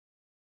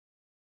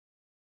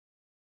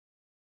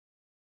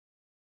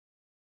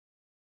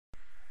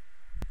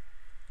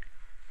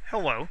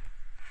Hello,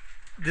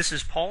 this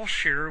is Paul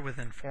Shearer with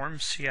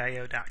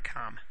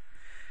InformedCIO.com.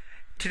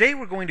 Today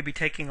we're going to be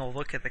taking a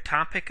look at the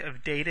topic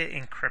of data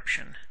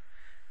encryption.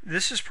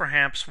 This is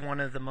perhaps one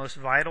of the most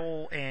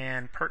vital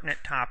and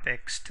pertinent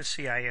topics to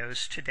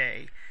CIOs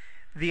today.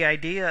 The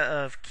idea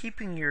of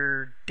keeping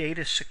your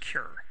data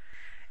secure.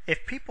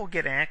 If people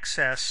get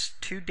access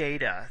to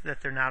data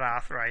that they're not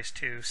authorized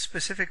to,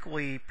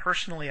 specifically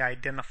personally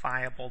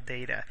identifiable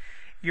data,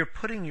 you're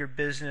putting your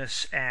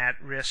business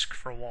at risk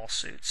for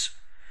lawsuits.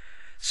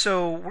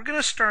 So we're going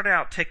to start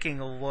out taking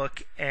a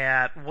look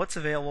at what's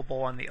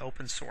available on the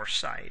open source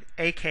side,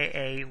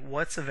 aka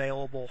what's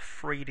available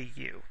free to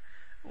you,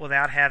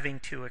 without having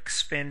to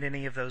expend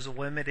any of those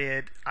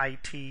limited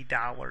IT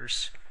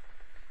dollars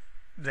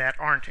that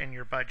aren't in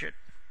your budget.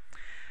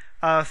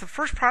 The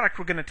first product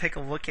we're going to take a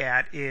look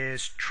at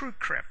is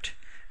TrueCrypt.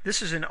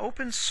 This is an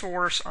open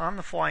source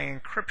on-the-fly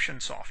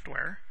encryption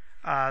software.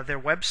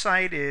 Their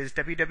website is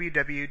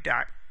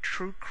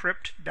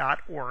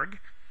www.truecrypt.org.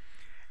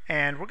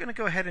 And we're going to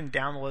go ahead and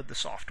download the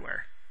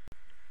software.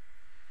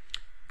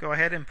 Go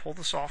ahead and pull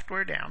the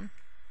software down.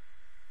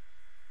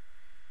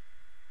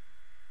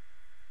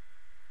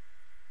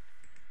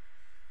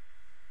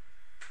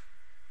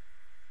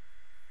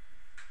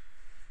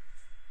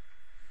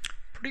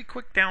 Pretty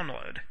quick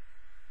download.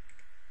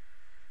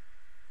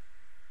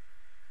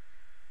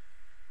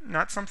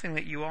 Not something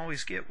that you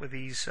always get with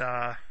these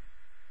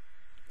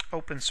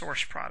open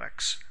source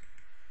products.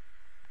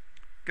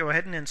 Go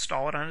ahead and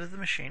install it onto the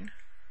machine.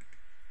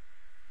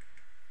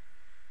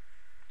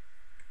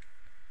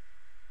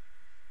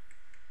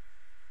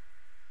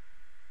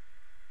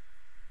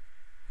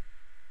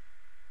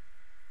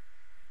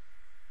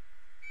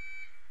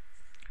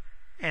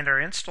 And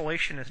our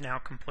installation is now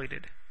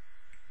completed.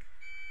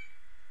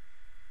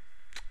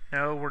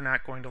 No, we're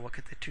not going to look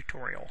at the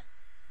tutorial.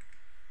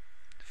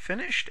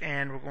 Finished,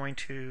 and we're going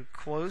to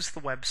close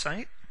the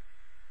website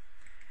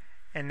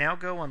and now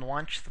go and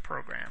launch the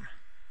program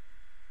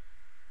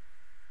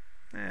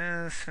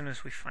as soon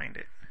as we find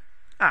it.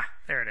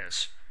 There it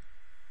is.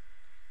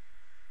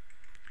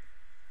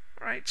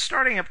 Alright,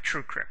 starting up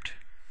TrueCrypt.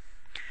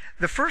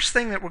 The first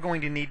thing that we're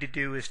going to need to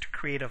do is to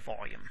create a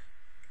volume.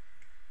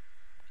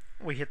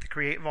 We hit the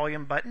Create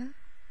Volume button.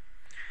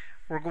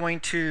 We're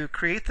going to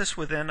create this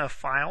within a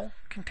file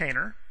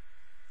container.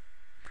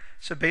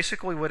 So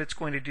basically what it's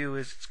going to do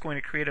is it's going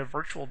to create a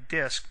virtual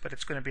disk, but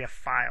it's going to be a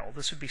file.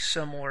 This would be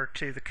similar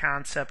to the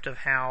concept of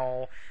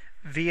how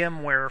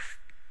VMware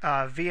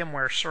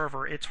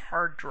server, its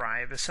hard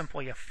drive, is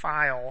simply a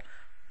file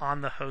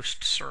on the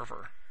host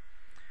server.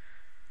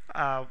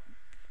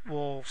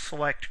 We'll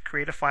select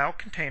Create a File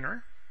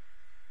Container.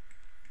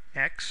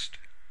 Next.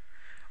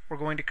 We're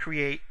going to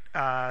create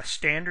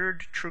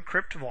standard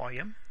TrueCrypt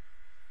volume.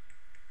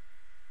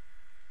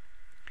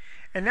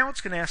 And now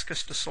it's going to ask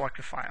us to select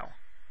a file.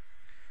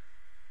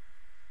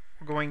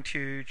 We're going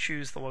to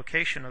choose the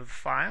location of the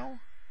file.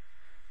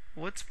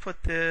 Let's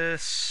put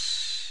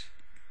this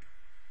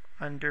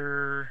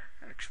under,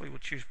 actually we'll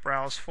choose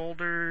Browse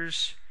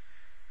Folders,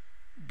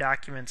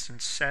 Documents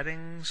and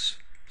Settings,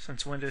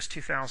 since Windows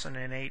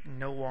 2008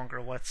 no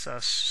longer lets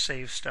us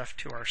save stuff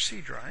to our C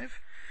drive.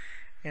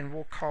 And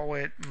we'll call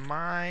it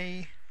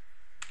My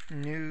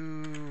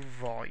New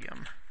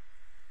Volume.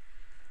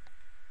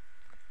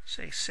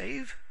 Say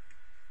Save.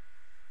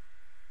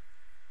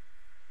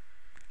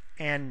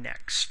 And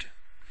Next.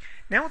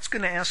 Now it's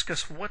going to ask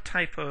us what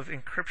type of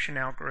encryption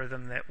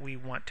algorithm that we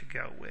want to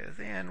go with.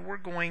 And we're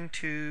going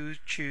to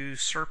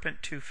choose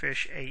Serpent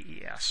Twofish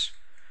AES.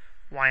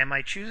 Why am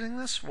I choosing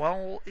this?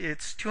 Well,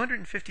 it's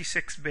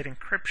 256-bit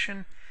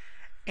encryption,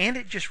 and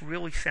it just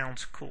really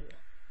sounds cool.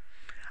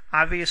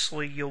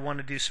 Obviously, you'll want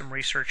to do some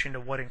research into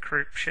what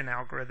encryption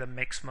algorithm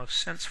makes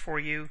most sense for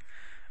you,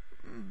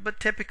 but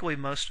typically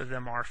most of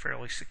them are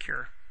fairly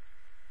secure.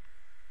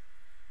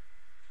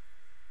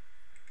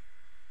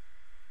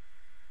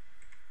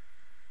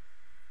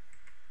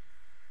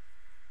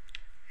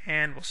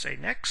 And we'll say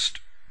Next.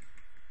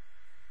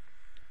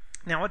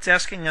 Now it's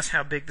asking us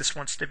how big this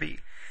wants to be.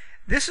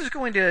 This is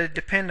going to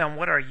depend on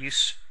what our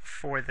use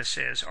for this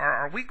is.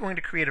 Are we going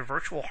to create a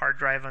virtual hard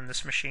drive on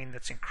this machine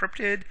that's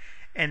encrypted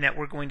and that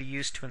we're going to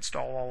use to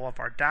install all of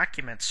our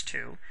documents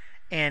to?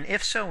 And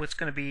if so, it's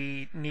going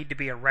to need to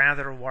be a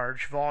rather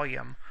large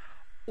volume.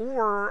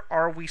 Or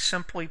are we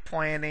simply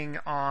planning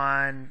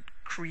on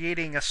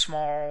creating a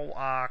small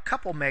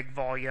couple meg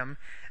volume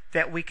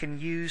that we can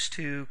use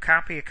to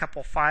copy a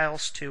couple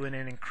files to in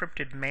an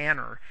encrypted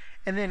manner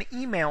and then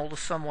email to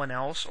someone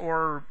else,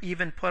 or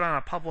even put on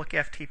a public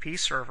FTP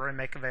server and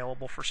make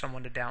available for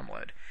someone to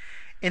download?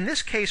 In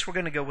this case, we're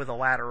going to go with the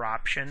latter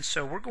option,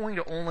 so we're going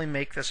to only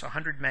make this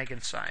 100 meg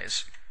in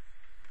size.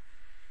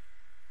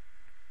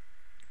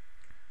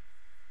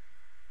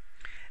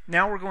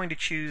 Now we're going to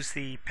choose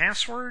the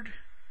password.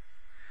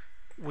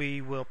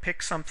 We will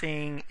pick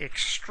something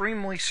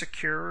extremely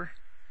secure.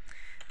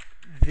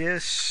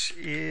 This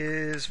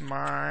is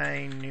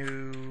my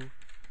new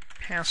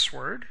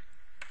password.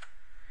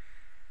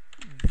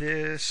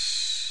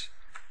 This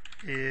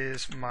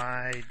is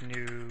my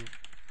new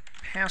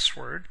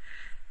password.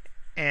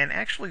 And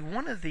actually,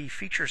 one of the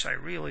features I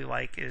really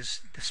like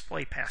is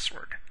display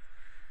password.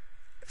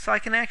 So I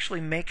can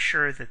actually make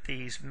sure that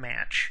these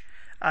match.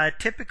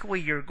 Typically,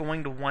 you're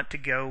going to want to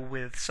go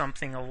with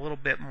something a little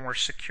bit more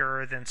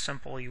secure than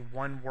simply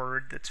one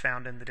word that's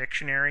found in the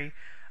dictionary.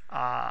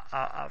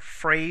 A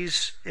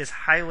phrase is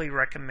highly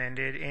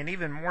recommended, and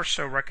even more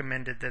so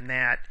recommended than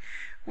that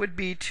would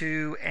be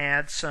to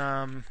add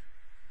some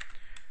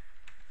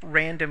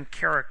random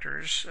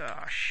characters.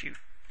 Shoot,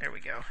 there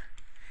we go.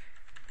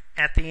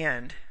 At the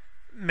end,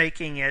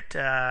 making it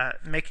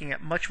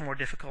much more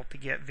difficult to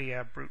get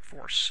via brute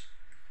force.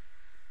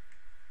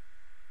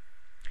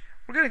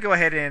 We're going to go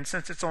ahead and,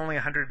 since it's only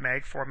 100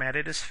 meg, format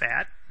it as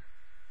FAT.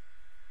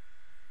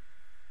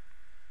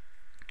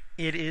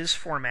 It is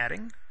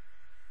formatting.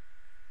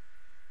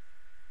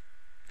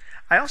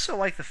 I also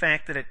like the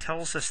fact that it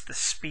tells us the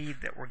speed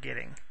that we're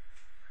getting.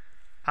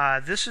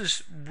 This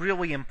is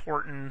really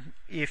important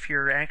if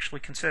you're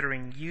actually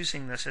considering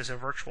using this as a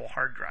virtual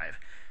hard drive,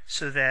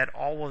 so that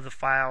all of the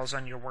files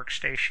on your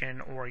workstation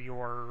or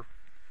your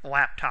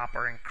laptop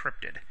are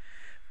encrypted.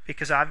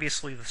 Because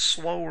obviously the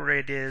slower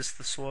it is,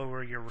 the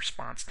slower your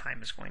response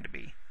time is going to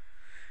be.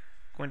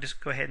 I'm going to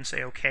go ahead and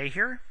say OK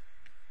here.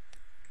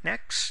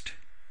 Next.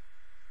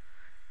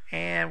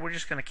 And we're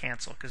just going to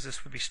cancel because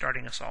this would be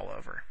starting us all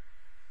over.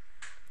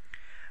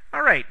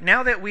 Alright,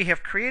 now that we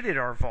have created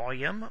our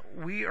volume,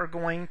 we are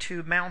going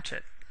to mount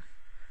it.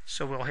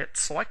 So we'll hit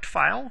Select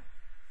File.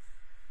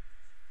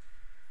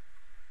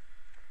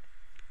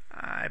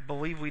 I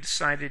believe we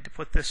decided to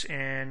put this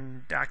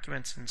in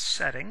Documents and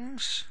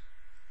Settings.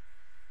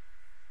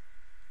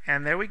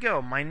 And there we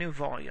go, my new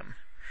volume.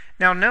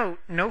 Now note,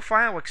 no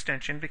file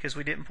extension because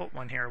we didn't put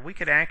one here. We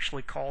could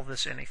actually call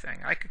this anything.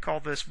 I could call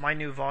this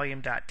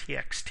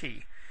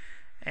mynewvolume.txt.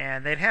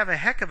 And they'd have a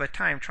heck of a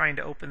time trying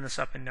to open this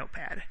up in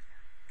Notepad.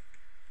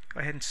 Go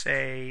ahead and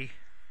say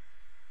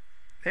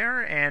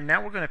there, and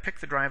now we're going to pick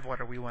the drive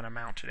letter we want to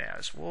mount it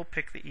as. We'll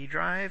pick the E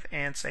drive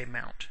and say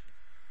mount.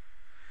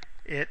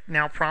 It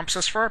now prompts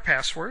us for our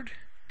password.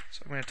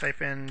 So I'm going to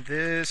type in,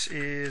 this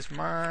is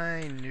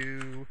my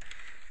new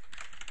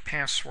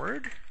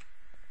password.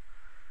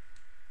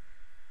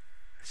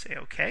 Say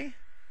OK.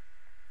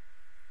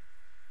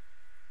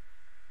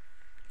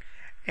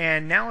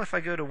 And now if I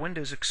go to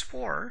Windows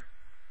Explorer,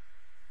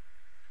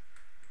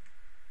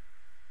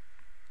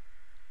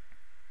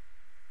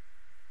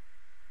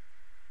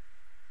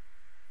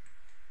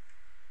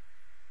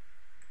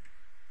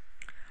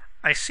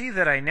 I see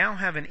that I now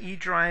have an E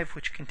drive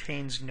which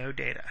contains no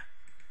data.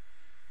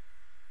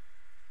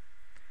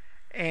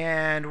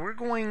 And we're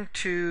going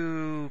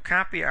to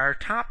copy our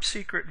top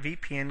secret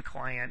VPN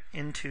client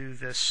into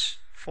this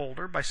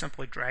folder by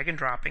simply drag and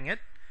dropping it.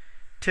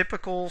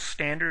 Typical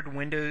standard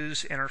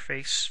Windows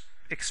interface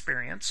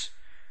experience.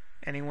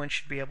 Anyone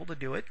should be able to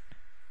do it.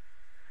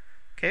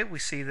 Okay, we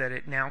see that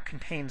it now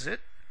contains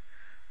it.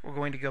 We're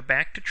going to go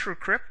back to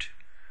TrueCrypt.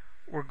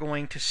 We're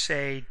going to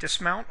say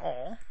dismount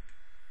all.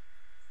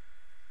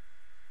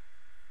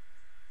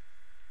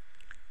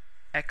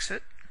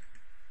 Exit.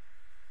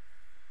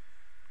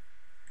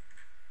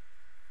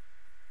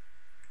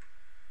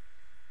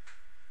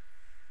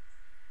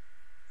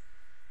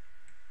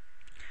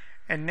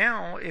 And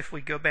now if we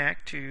go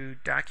back to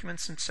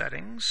Documents and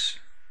Settings,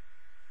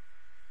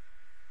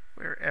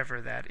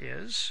 wherever that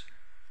is,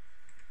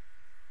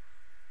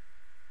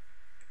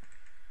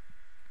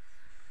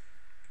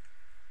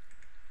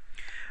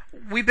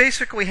 we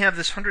basically have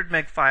this 100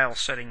 meg file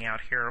sitting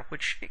out here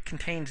which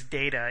contains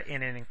data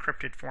in an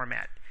encrypted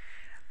format.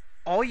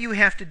 All you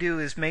have to do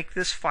is make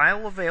this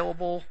file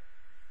available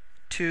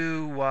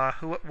to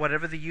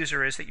whatever the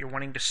user is that you're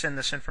wanting to send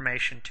this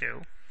information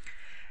to.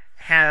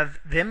 Have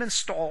them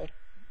install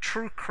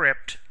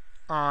TrueCrypt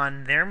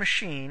on their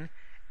machine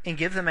and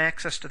give them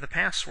access to the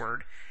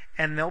password,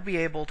 and they'll be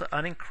able to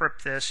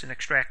unencrypt this and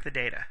extract the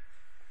data.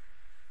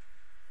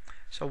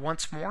 So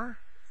once more,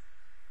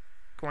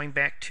 going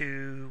back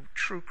to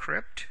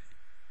TrueCrypt,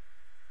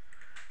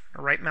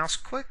 right mouse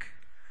click,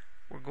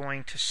 we're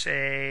going to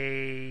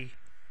say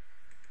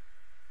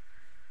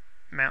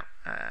mount.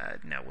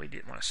 No, we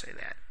didn't want to say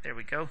that. There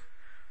we go.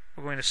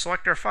 We're going to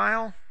select our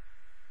file,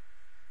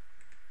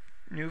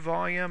 new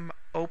volume,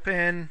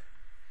 open,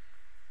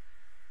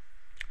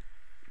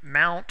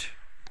 mount.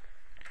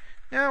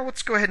 Now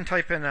let's go ahead and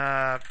type in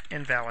a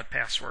invalid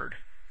password.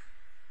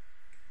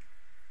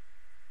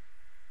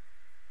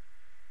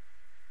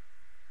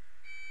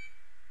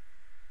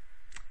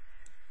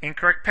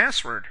 Incorrect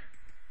password.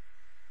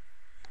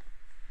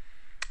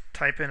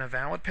 Type in a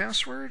valid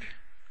password.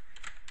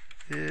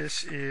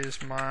 This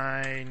is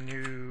my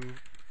new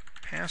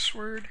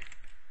password.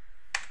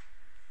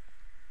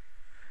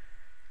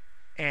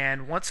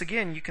 And once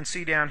again, you can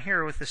see down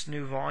here with this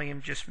new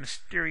volume just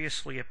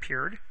mysteriously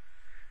appeared,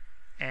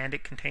 and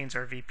it contains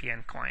our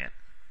VPN client.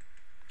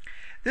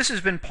 This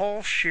has been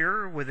Paul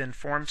Shearer with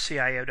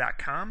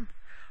InformedCIO.com,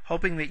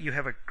 hoping that you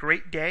have a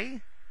great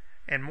day,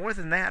 and more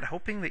than that,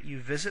 hoping that you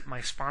visit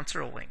my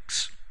sponsor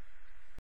links.